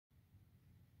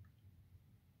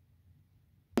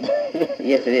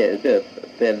Yes, it is. It's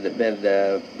been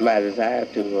my desire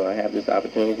to have this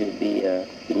opportunity to be to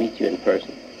meet you in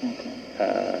person.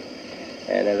 Okay.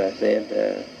 And as I said,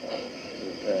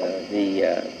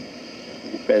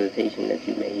 the presentation that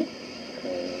you made,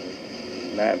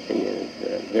 in my opinion,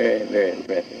 is very, very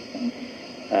impressive.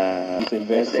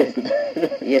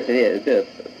 Yes, it is. It's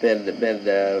been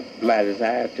my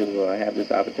desire to have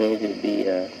this opportunity to be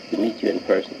to meet you in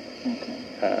person.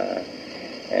 Okay.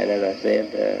 And as I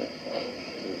said,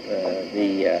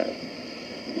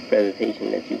 the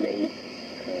presentation that you made,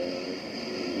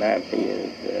 in my opinion,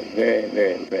 is very,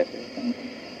 very impressive.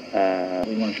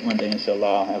 One day,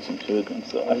 inshallah, I'll have some children,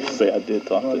 so I just say I did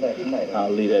talk to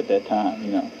Ali at that time,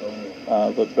 you know.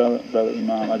 But brother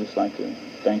Imam, I just like to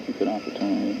thank you for the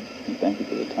opportunity and thank you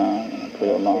for the time, and I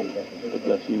pray Allah to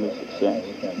bless you with success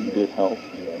and good health,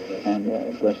 and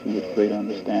bless you with great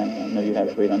understanding. I know you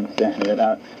have great understanding, and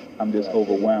I'm just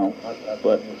overwhelmed.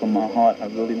 But from my heart, I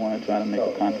really want to try to make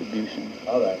a contribution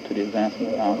to the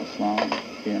advancement of Islam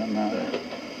here in America,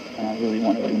 and I really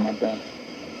want to do my best.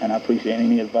 And I appreciate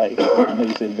any advice. I know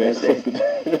you said very sensitive.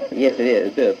 Yes, it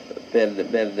is. It's been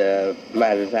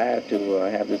my desire to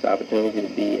have this opportunity to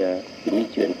be to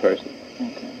meet you in person.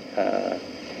 Okay.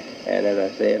 And as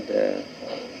I said,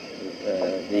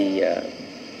 the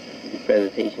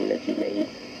presentation that you made,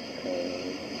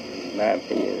 in my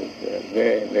opinion, is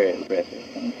very, very impressive.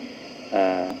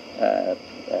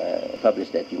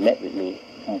 Published that you met with me.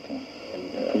 Okay. And,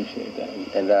 I appreciate that.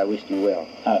 And I wish you well.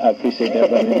 I appreciate that,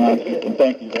 brother. And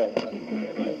thank you very much.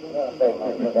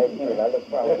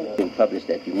 Published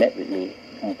that you met with me.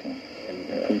 Okay. And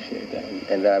I appreciate that.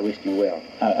 And I wish you well.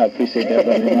 I appreciate that,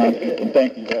 brother. And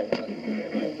thank you very much.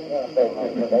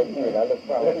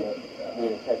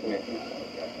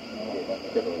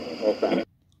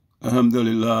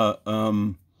 Alhamdulillah.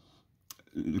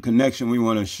 The connection we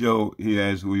want to show here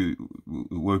as we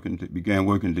began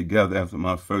working together after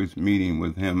my first meeting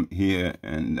with him here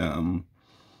in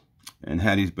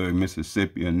Hattiesburg,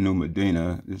 Mississippi, in New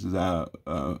Medina. This is our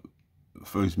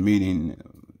first meeting,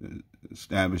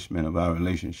 establishment of our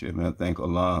relationship, and I thank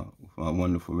Allah for our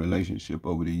wonderful relationship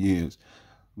over the years.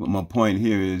 But my point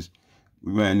here is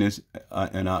we ran this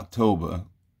in October.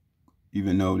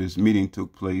 Even though this meeting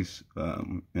took place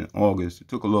in August, it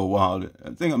took a little while.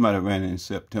 I think I might have ran it in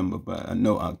September, but I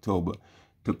know October,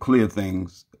 to clear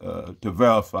things, to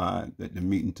verify that the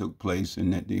meeting took place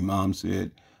and that the Imam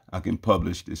said, I can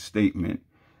publish this statement.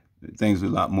 Things are a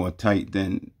lot more tight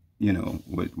than, you know,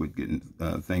 with getting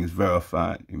things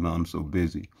verified. Imam's so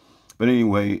busy. But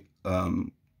anyway,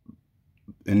 in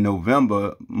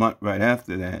November, right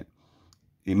after that,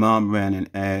 Imam ran an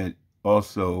ad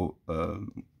also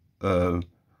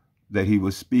that he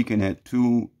was speaking at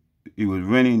he was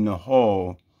renting the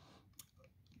hall,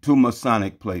 two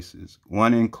Masonic places,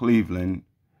 one in Cleveland,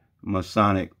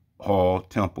 Masonic Hall,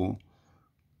 Temple,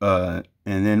 and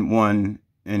then one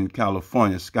in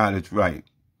California, Scottish Rite.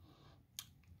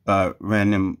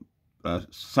 Ran them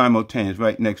simultaneous,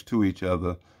 right next to each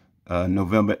other,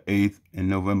 November 8th and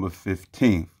November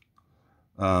 15th.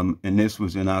 And this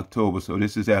was in October, so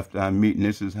this is after our meeting.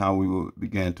 This is how we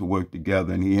began to work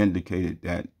together, and he indicated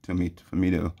that to me, for me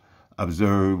to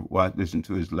observe, watch, listen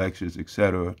to his lectures,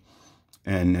 etc.,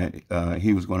 and that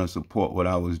he was going to support what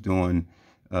I was doing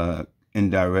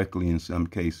indirectly in some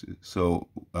cases. So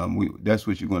that's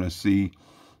what you're going to see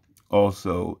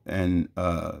also, and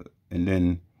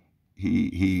then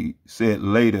he said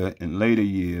later, in later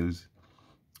years,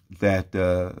 that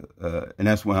and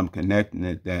that's why I'm connecting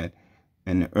it, that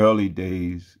in the early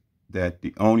days, that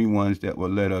the only ones that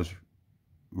would let us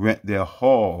rent their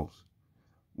halls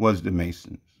was the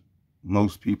Masons.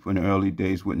 Most people in the early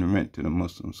days wouldn't rent to the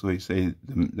Muslims. So he said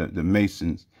the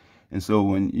Masons. And so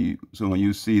when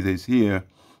you see this here,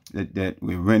 that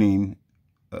we're renting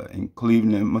in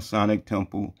Cleveland Masonic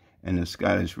Temple and the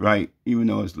Scottish Rite, even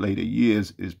though it's later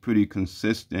years, is pretty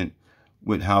consistent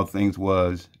with how things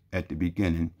was at the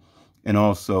beginning. And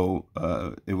also,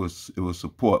 it was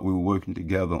support. We were working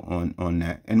together on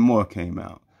that, and more came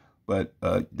out. But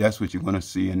that's what you're going to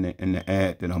see in the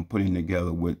ad that I'm putting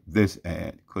together with this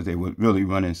ad, because they were really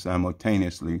running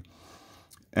simultaneously.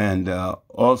 And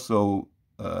also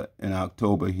in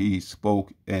October, he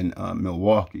spoke in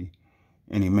Milwaukee,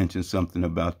 and he mentioned something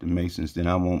about the Masons. Then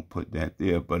I won't put that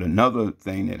there. But another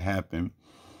thing that happened,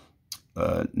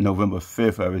 November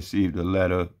 5th, I received a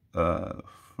letter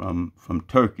from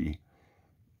Turkey,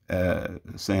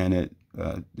 saying that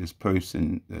this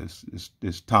person,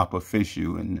 this top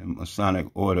official in the Masonic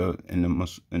order in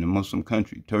the Muslim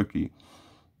country, Turkey,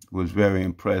 was very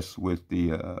impressed with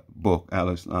the book,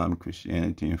 El-Islam,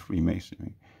 Christianity and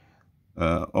Freemasonry.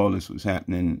 all this was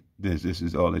happening. This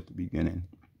is all at the beginning.